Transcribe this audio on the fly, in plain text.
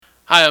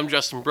Hi, I'm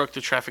Justin Brook, the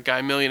Traffic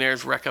Guy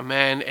Millionaires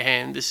Recommend,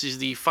 and this is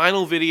the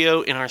final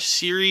video in our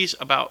series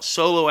about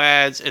solo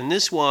ads. And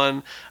this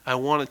one, I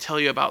want to tell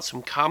you about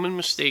some common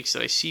mistakes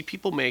that I see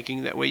people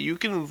making. That way you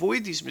can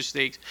avoid these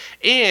mistakes.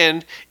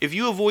 And if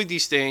you avoid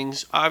these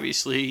things,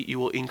 obviously you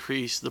will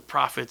increase the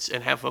profits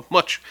and have a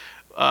much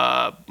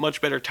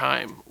better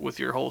time with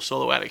your whole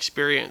solo ad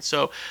experience.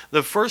 So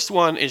the first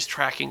one is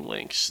tracking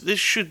links. This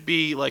should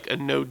be like a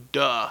no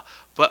duh,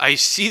 but I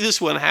see this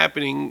one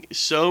happening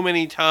so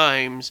many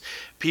times.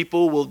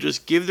 People will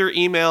just give their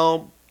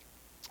email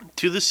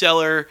to the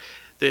seller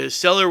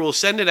will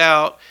send it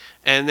out,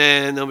 and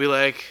then they'll be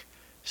like,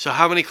 so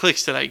how many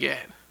clicks did I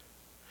get?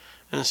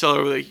 And the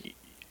seller will be like,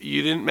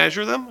 you didn't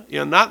measure them?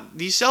 Not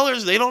these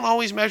sellers, they don't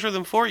always measure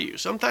them for you.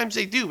 Sometimes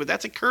they do, but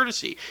that's a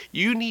courtesy.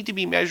 You need to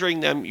be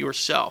measuring them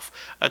yourself.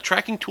 A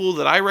tracking tool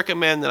that I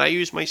recommend that I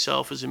use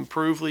myself is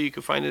Improvely. You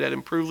can find it at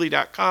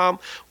improvely.com.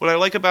 What I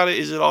like about it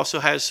is it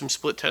also has some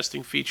split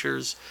testing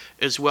features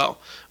as well.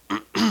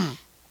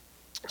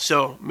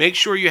 So make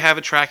sure you have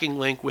a tracking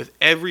link with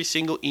every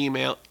single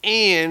email,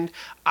 and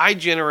I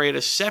generate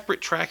a separate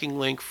tracking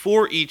link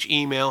for each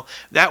email.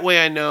 That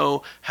way I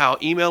know how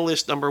email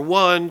list number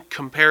 1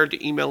 compared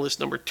to email list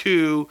number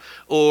 2,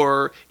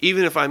 or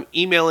even if I'm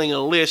emailing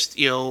a list,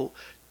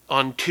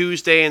 on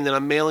Tuesday, and then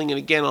I'm mailing it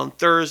again on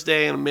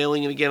Thursday, and I'm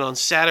mailing it again on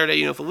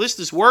Saturday. If a list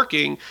is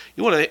working,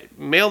 you want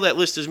to mail that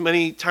list as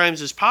many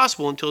times as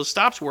possible until it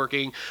stops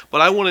working.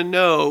 But I want to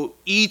know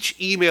each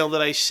email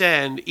that I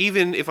send,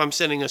 even if I'm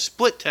sending a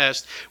split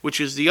test, which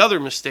is the other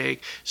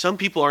mistake. Some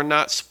people are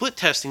not split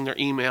testing their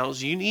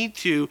emails. You need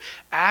to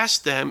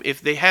ask them if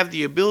they have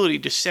the ability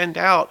to send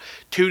out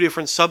 2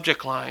 different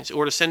subject lines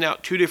or to send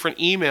out 2 different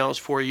emails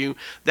for you.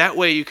 That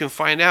way you can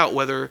find out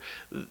whether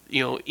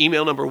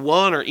email number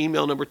 1 or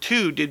email number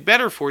 2 did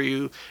better for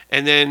you,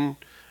 and then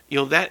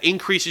that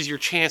increases your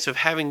chance of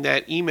having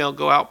that email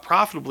go out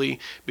profitably,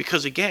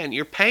 because again,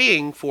 you're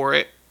paying for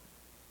it.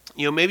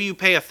 Maybe you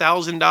pay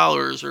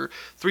 $1,000 or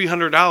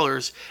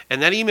 $300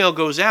 and that email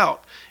goes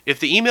out. If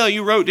the email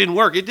you wrote didn't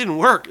work, it didn't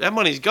work. That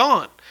money's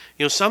gone.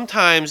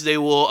 Sometimes they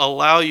will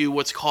allow you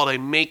what's called a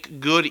make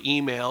good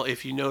email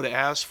if you know to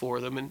ask for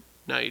them, and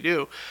now you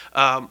do.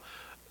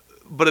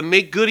 But a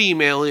make good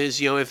email is,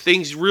 if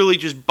things really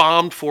just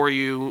bombed for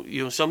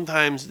you,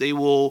 sometimes they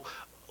will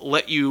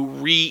let you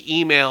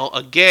re-email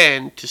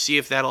again to see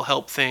if that'll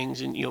help things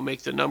and,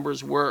 make the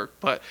numbers work.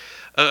 But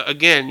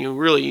again, you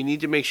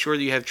need to make sure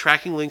that you have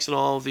tracking links in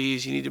all of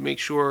these. You need to make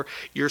sure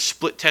you're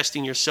split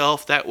testing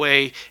yourself. That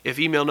way, if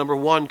email number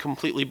 1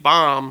 completely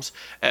bombs,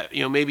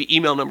 maybe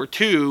email number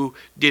 2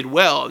 did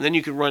well, and then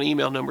you can run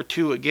email number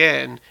 2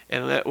 again,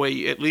 and that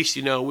way at least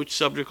you know which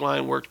subject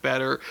line worked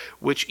better,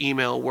 which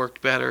email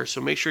worked better. So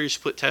make sure you're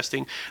split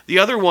testing. The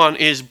other one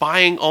is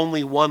buying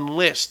only one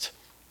list.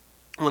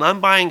 When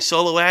I'm buying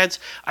solo ads,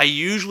 I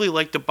usually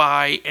like to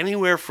buy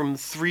anywhere from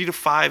 3 to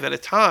 5 at a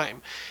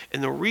time.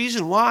 And the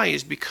reason why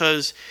is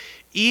because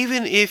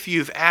even if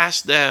you've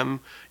asked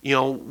them,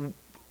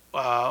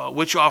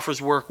 which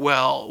offers work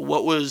well,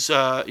 what was,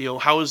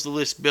 how is the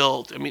list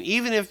built? I mean,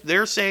 even if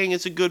they're saying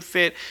it's a good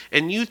fit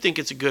and you think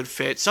it's a good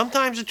fit,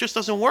 sometimes it just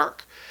doesn't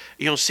work.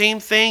 Same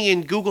thing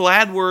in Google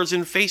AdWords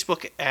and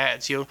Facebook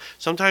ads.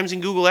 Sometimes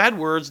in Google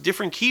AdWords,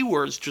 different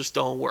keywords just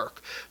don't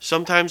work.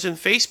 Sometimes in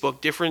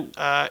Facebook, different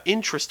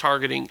interest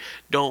targeting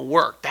don't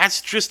work.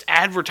 That's just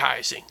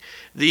advertising.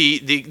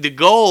 The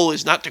goal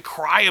is not to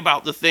cry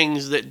about the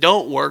things that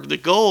don't work. The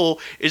goal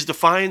is to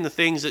find the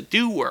things that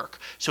do work.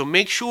 So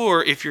make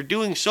sure if you're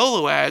doing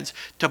solo ads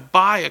to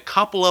buy a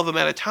couple of them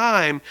at a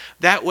time.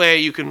 That way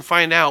you can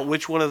find out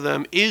which one of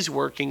them is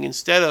working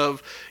instead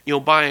of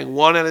buying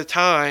one at a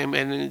time,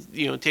 and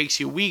it takes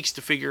you weeks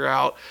to figure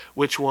out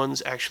which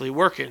one's actually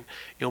working.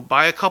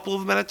 Buy a couple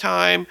of them at a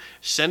time,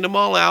 send them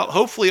all out.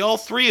 Hopefully all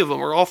 3 of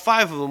them or all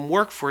 5 of them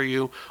work for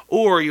you,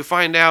 or you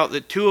find out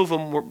that 2 of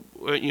them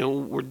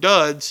were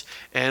duds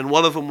and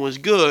 1 of them was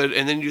good,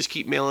 and then you just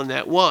keep mailing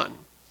that one.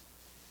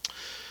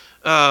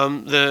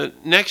 The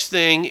next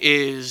thing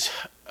is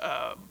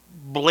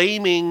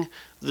blaming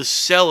the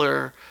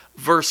seller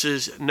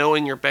versus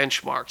knowing your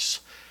benchmarks.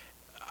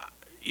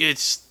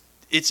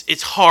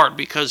 It's hard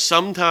because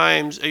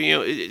sometimes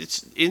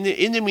it's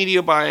in the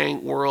media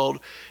buying world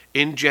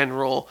in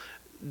general.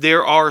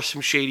 There are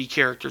some shady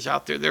characters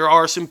out there. There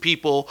are some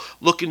people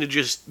looking to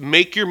just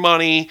make your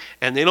money,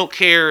 and they don't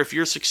care if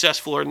you're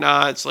successful or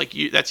not. It's like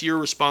that's your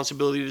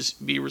responsibility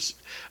to be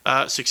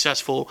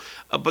successful.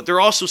 But there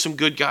are also some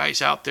good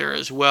guys out there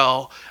as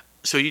well.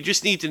 So you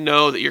just need to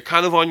know that you're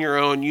kind of on your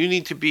own. You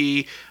need to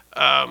be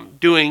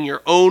doing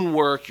your own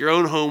work, your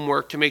own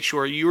homework to make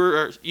sure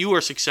you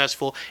are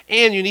successful,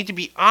 and you need to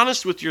be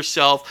honest with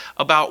yourself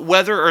about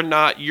whether or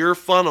not your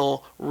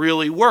funnel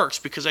really works,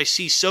 because I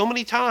see so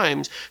many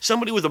times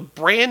somebody with a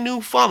brand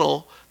new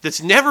funnel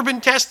that's never been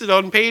tested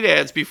on paid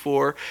ads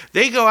before,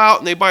 they go out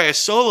and they buy a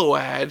solo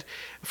ad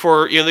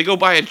for, they go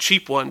buy a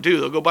cheap one too.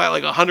 They'll go buy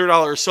like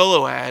 $100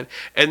 solo ad,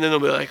 and then they'll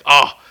be like,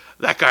 oh,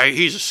 that guy,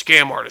 he's a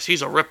scam artist.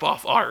 He's a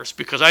ripoff artist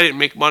because I didn't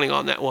make money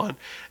on that one.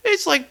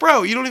 It's like,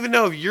 bro, you don't even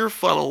know if your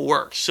funnel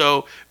works.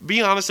 So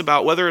be honest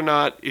about whether or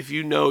not, if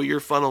you know your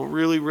funnel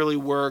really, really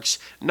works.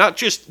 Not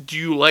just do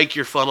you like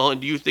your funnel and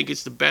do you think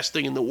it's the best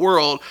thing in the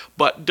world,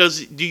 but do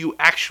you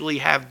actually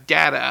have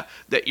data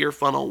that your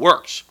funnel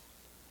works?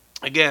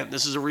 Again,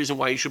 this is a reason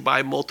why you should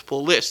buy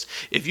multiple lists.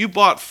 If you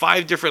bought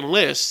 5 different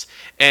lists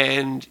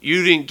and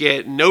you didn't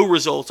get no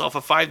results off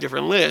of 5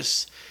 different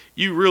lists,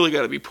 you really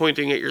got to be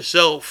pointing at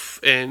yourself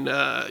and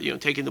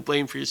taking the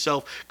blame for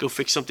yourself. Go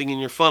fix something in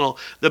your funnel.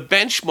 The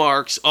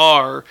benchmarks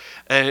are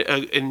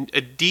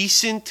a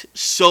decent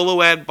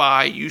solo ad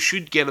buy. You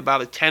should get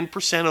about a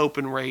 10%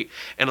 open rate,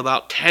 and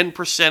about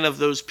 10% of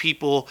those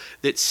people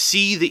that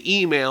see the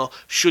email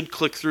should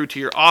click through to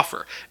your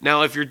offer.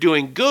 Now, if you're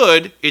doing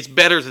good, it's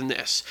better than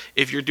this.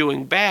 If you're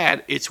doing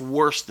bad, it's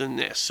worse than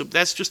this. So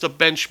that's just a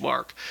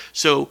benchmark.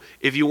 So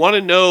if you want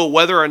to know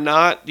whether or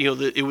not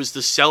it was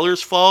the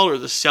seller's fault or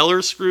the seller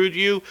screwed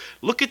you,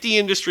 look at the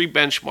industry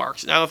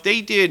benchmarks. Now, if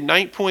they did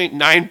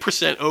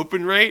 9.9%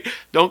 open rate,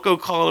 don't go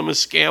calling them a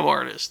scam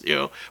artist.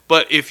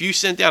 But if you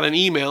sent out an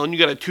email and you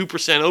got a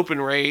 2% open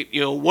rate,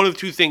 one of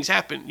 2 things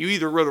happened. You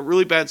either wrote a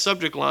really bad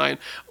subject line,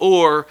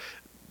 or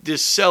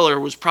this seller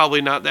was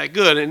probably not that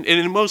good. And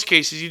in most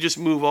cases, you just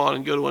move on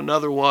and go to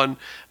another one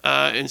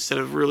instead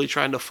of really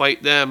trying to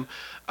fight them.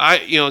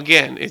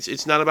 Again,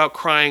 it's not about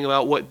crying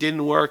about what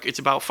didn't work. It's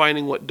about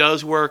finding what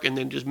does work and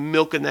then just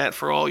milking that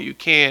for all you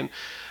can.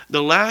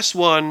 The last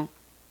one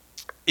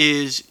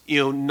is,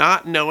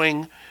 not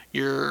knowing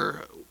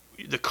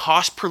the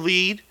cost per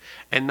lead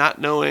and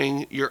not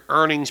knowing your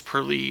earnings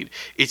per lead.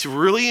 It's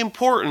really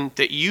important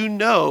that you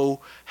know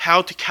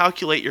how to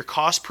calculate your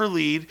cost per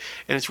lead,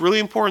 and it's really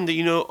important that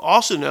you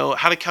also know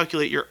how to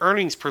calculate your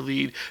earnings per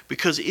lead,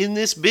 because in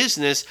this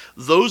business,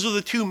 those are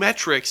the 2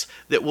 metrics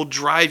that will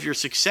drive your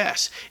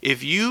success.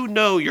 If you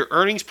know your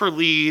earnings per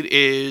lead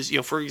is,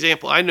 for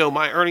example, I know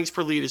my earnings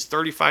per lead is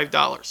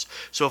 $35.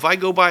 So if I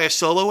go buy a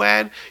solo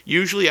ad,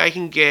 usually I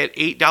can get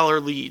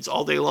 $8 leads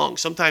all day long,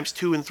 sometimes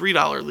 $2 and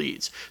 $3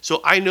 leads.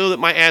 So I know that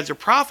my ads are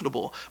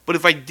profitable, but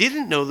if I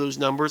didn't know those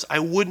numbers, I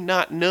would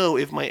not know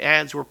if my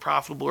ads were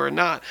profitable or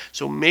not.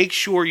 So make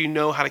sure you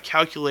know how to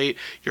calculate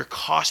your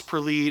cost per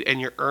lead and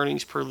your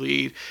earnings per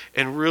lead.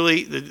 And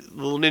really, the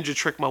little ninja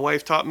trick my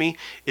wife taught me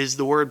is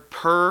the word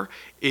per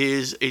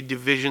is a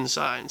division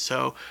sign.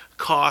 So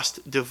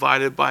cost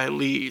divided by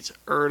leads,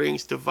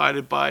 earnings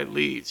divided by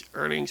leads,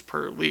 earnings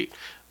per lead.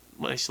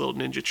 Nice little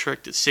ninja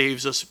trick that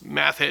saves us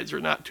math heads who are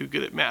not too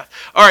good at math.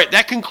 All right,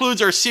 that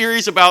concludes our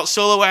series about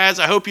solo ads.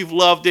 I hope you've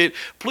loved it.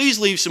 Please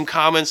leave some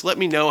comments. Let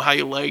me know how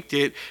you liked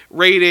it.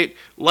 Rate it,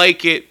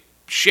 like it,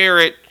 share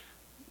it.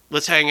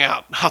 Let's hang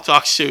out. I'll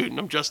talk soon.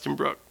 I'm Justin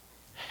Brook.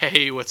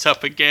 Hey, what's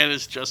up again?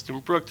 It's Justin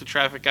Brook, the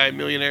Traffic Guy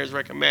Millionaires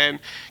Recommend.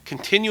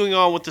 Continuing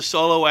on with the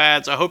solo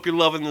ads. I hope you're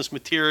loving this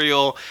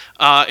material.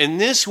 In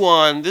this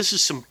one, this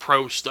is some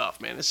pro stuff,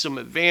 man. This is some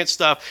advanced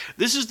stuff.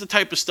 This is the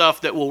type of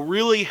stuff that will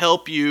really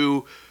help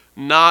you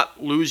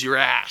not lose your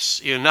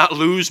ass, not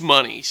lose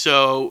money.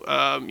 So,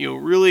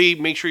 really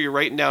make sure you're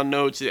writing down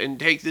notes and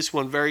take this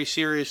one very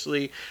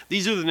seriously.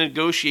 These are the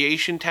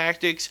negotiation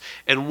tactics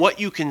and what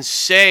you can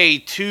say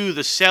to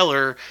the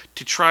seller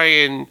to try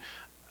and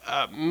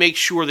make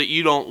sure that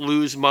you don't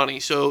lose money.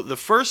 So the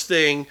first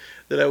thing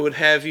that I would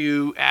have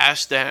you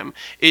ask them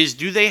is,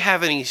 do they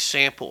have any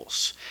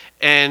samples?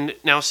 And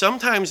now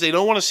sometimes they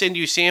don't want to send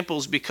you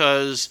samples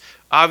because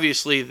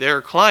obviously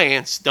their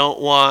clients don't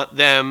want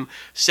them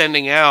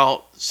sending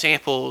out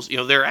samples,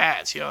 their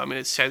ads.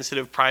 It's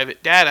sensitive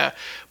private data.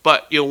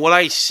 But what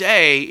I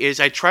say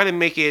is I try to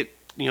make it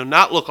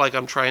not look like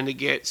I'm trying to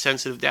get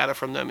sensitive data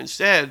from them.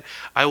 Instead,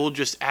 I will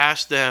just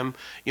ask them,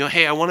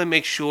 hey, I want to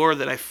make sure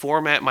that I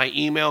format my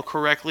email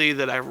correctly,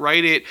 that I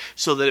write it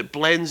so that it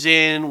blends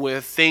in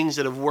with things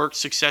that have worked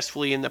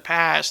successfully in the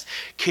past.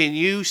 Can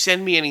you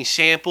send me any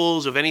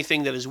samples of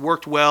anything that has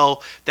worked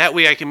well? That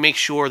way I can make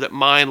sure that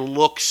mine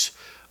looks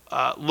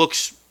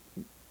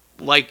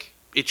like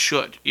it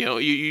should.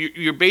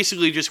 You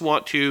basically just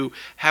want to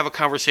have a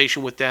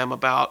conversation with them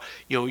about,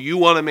 you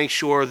want to make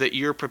sure that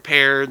you're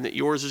prepared and that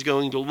yours is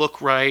going to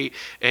look right,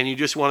 and you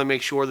just want to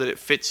make sure that it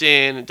fits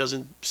in, it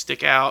doesn't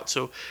stick out.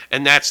 So,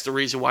 and that's the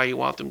reason why you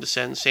want them to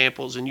send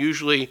samples, and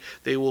usually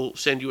they will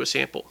send you a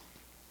sample.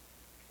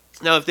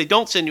 Now, if they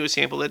don't send you a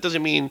sample, that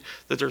doesn't mean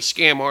that they're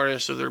scam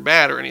artists or they're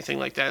bad or anything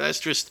like that. That's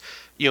just,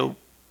 in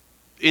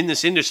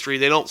this industry,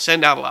 they don't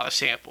send out a lot of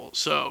samples.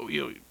 So,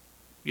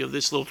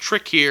 this little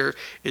trick here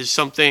is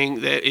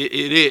something that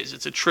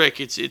it's a trick.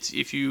 It's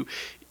if you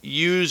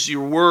use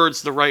your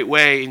words the right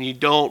way and you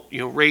don't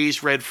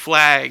raise red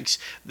flags,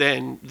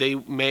 then they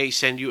may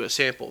send you a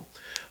sample.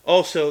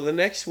 Also, the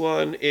next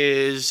one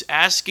is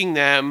asking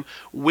them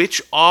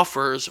which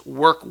offers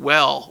work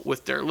well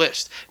with their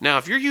list. Now,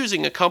 if you're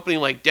using a company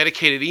like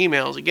Dedicated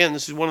Emails, again,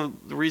 this is one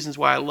of the reasons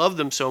why I love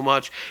them so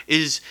much,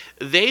 is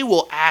they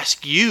will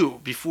ask you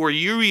before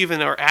you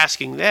even are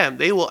asking them.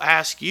 They will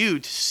ask you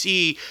to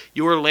see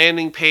your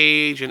landing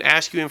page and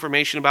ask you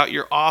information about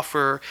your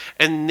offer,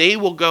 and they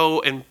will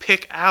go and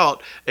pick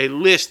out a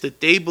list that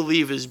they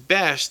believe is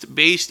best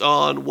based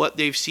on what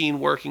they've seen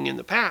working in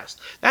the past.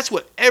 That's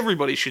what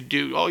everybody should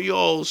do. All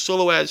you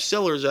solo ad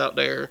sellers out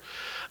there.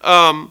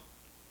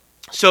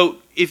 So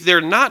if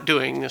they're not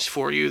doing this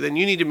for you, then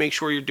you need to make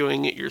sure you're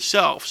doing it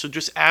yourself. So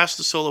just ask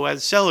the solo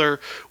ad seller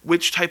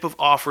which type of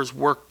offers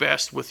work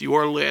best with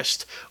your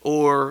list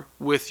or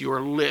with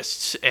your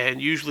lists.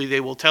 And usually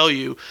they will tell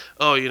you,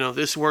 oh,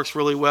 this works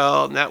really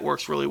well and that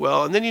works really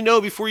well. And then you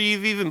know before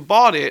you've even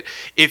bought it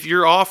if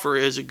your offer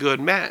is a good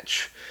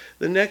match.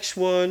 The next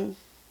one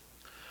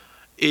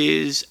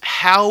is,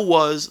 how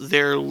was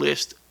their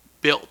list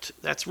built?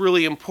 That's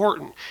really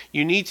important.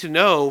 You need to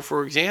know,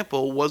 for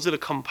example, was it a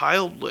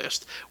compiled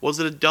list? Was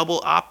it a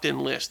double opt-in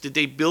list? Did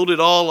they build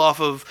it all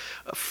off of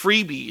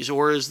freebies,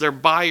 or is there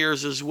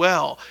buyers as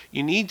well?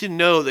 You need to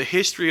know the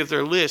history of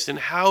their list and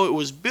how it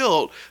was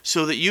built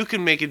so that you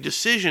can make a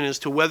decision as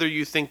to whether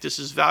you think this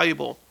is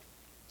valuable.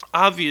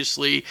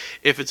 Obviously,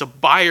 if it's a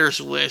buyer's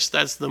list,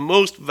 that's the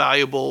most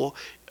valuable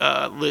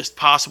list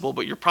possible,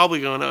 but you're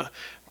probably going to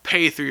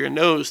pay through your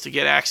nose to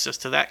get access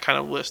to that kind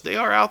of list. They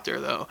are out there,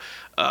 though.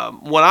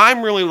 What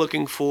I'm really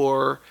looking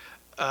for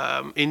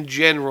in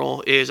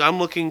general is I'm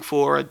looking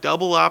for a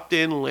double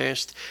opt-in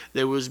list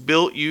that was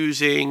built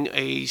using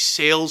a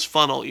sales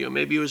funnel.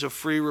 Maybe it was a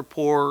free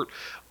report,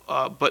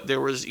 but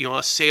there was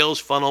a sales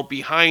funnel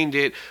behind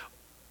it,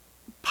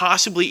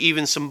 possibly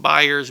even some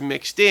buyers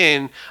mixed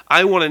in.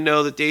 I want to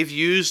know that they've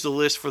used the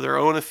list for their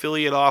own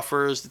affiliate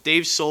offers, that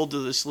they've sold to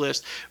this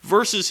list,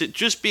 versus it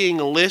just being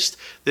a list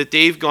that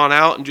they've gone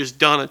out and just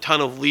done a ton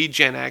of lead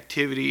gen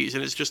activities,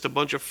 and it's just a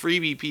bunch of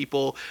freebie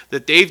people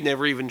that they've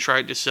never even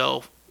tried to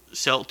sell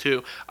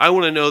to. I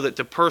want to know that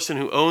the person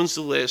who owns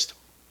the list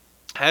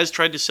has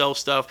tried to sell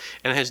stuff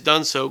and has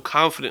done so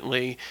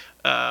confidently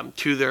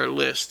to their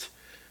list.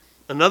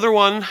 Another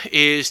one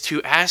is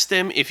to ask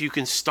them if you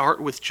can start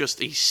with just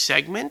a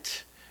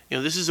segment.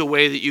 This is a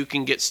way that you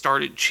can get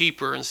started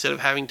cheaper instead of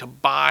having to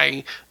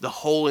buy the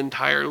whole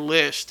entire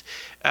list.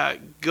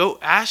 Go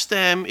ask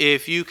them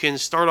if you can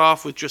start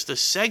off with just a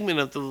segment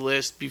of the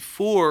list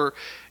before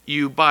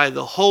you buy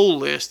the whole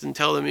list, and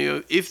tell them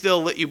if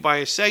they'll let you buy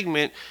a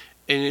segment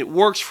and it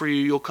works for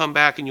you, you'll come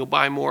back and you'll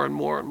buy more and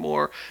more and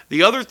more.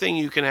 The other thing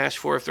you can ask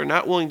for, if they're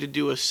not willing to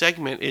do a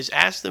segment, is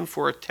ask them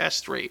for a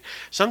test rate.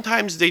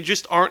 Sometimes they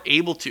just aren't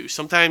able to.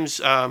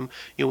 Sometimes,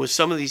 with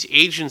some of these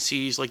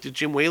agencies, like the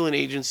Jim Whalen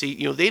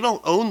agency, they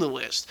don't own the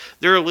list.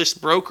 They're a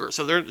list broker,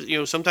 so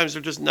they're, sometimes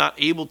they're just not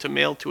able to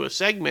mail to a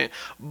segment.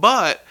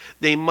 But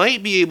they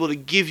might be able to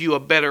give you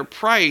a better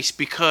price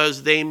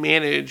because they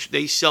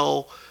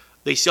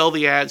sell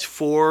the ads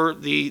for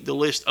the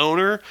list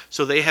owner,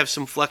 so they have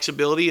some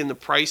flexibility in the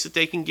price that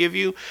they can give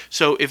you.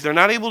 So if they're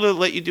not able to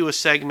let you do a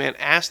segment,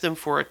 ask them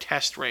for a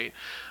test rate.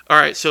 All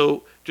right,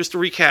 so just to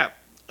recap,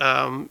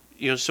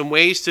 some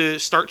ways to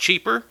start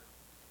cheaper: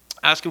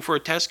 ask them for a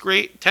test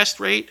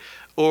rate,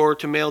 or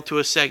to mail to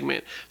a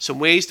segment. Some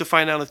ways to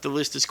find out if the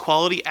list is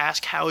quality: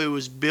 ask how it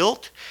was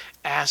built,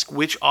 ask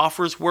which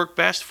offers work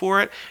best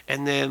for it,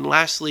 and then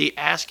lastly,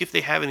 ask if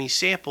they have any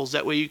samples.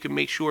 That way you can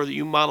make sure that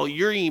you model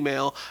your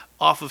email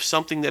off of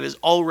something that has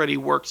already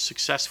worked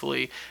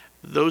successfully.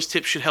 Those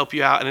tips should help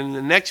you out, and in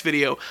the next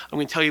video I'm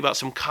going to tell you about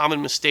some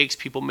common mistakes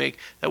people make.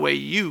 That way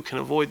you can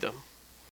avoid them.